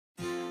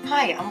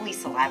Hi, I'm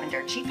Lisa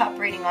Lavender, Chief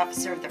Operating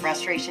Officer of the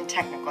Restoration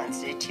Technical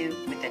Institute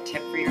with a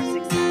tip for your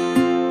success.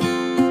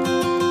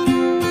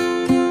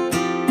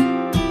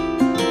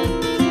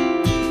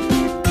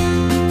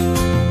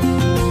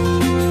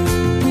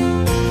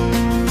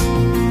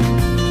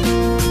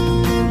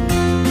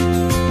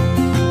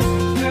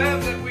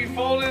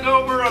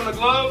 On the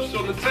gloves,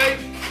 on the tape,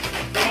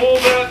 pull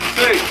that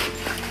tape.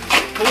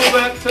 Pull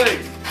that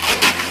tape.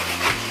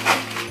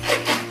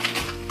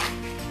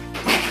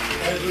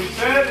 As we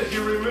said, as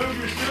you remove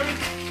your suit,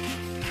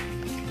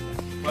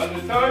 by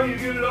the time you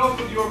get it off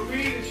with your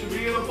feet, it should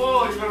be in a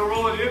ball. You're going to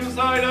roll it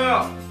inside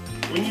out.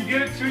 When you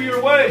get it to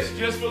your waist,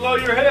 just below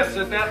your hips,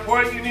 at that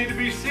point you need to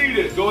be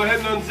seated. Go ahead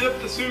and unzip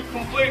the suit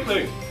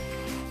completely.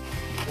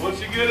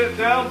 Once you get it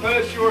down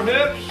past your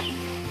hips,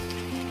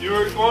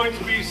 you're going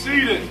to be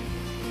seated.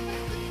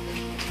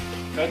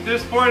 At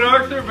this point,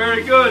 Arthur,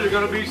 very good. You're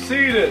going to be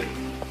seated.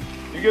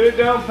 You get it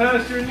down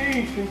past your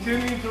knees.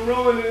 Continue to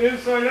roll it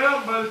inside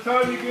out. By the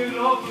time you get it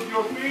off with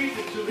your feet,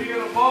 it should be in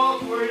a ball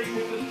where you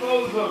can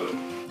dispose of it.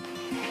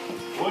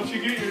 Once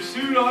you get your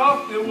suit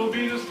off, it will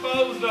be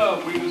disposed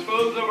of. We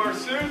dispose of our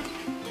suit.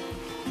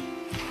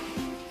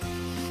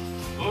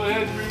 Go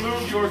ahead and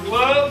remove your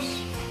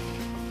gloves.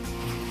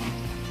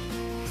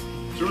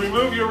 To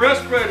remove your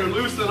respirator,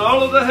 loosen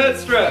all of the head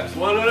straps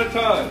one at a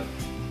time.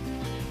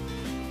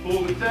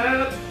 Pull the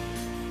tab.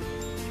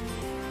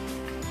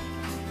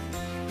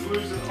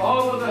 Loosen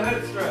all of the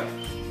head straps.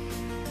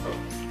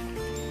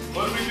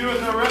 What do we do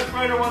with our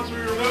respirator once we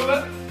remove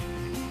it?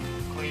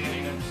 Clean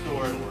it and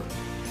store it.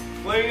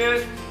 Clean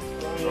it.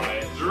 Dry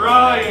it.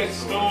 Dry it,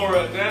 store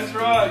it. That's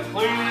right.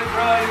 Clean it,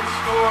 dry it,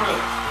 store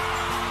it.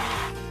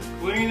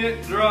 Clean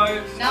it, dry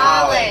it, store it.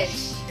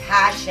 Knowledge,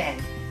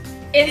 passion,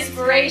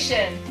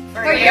 Inspiration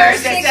for your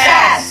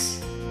success.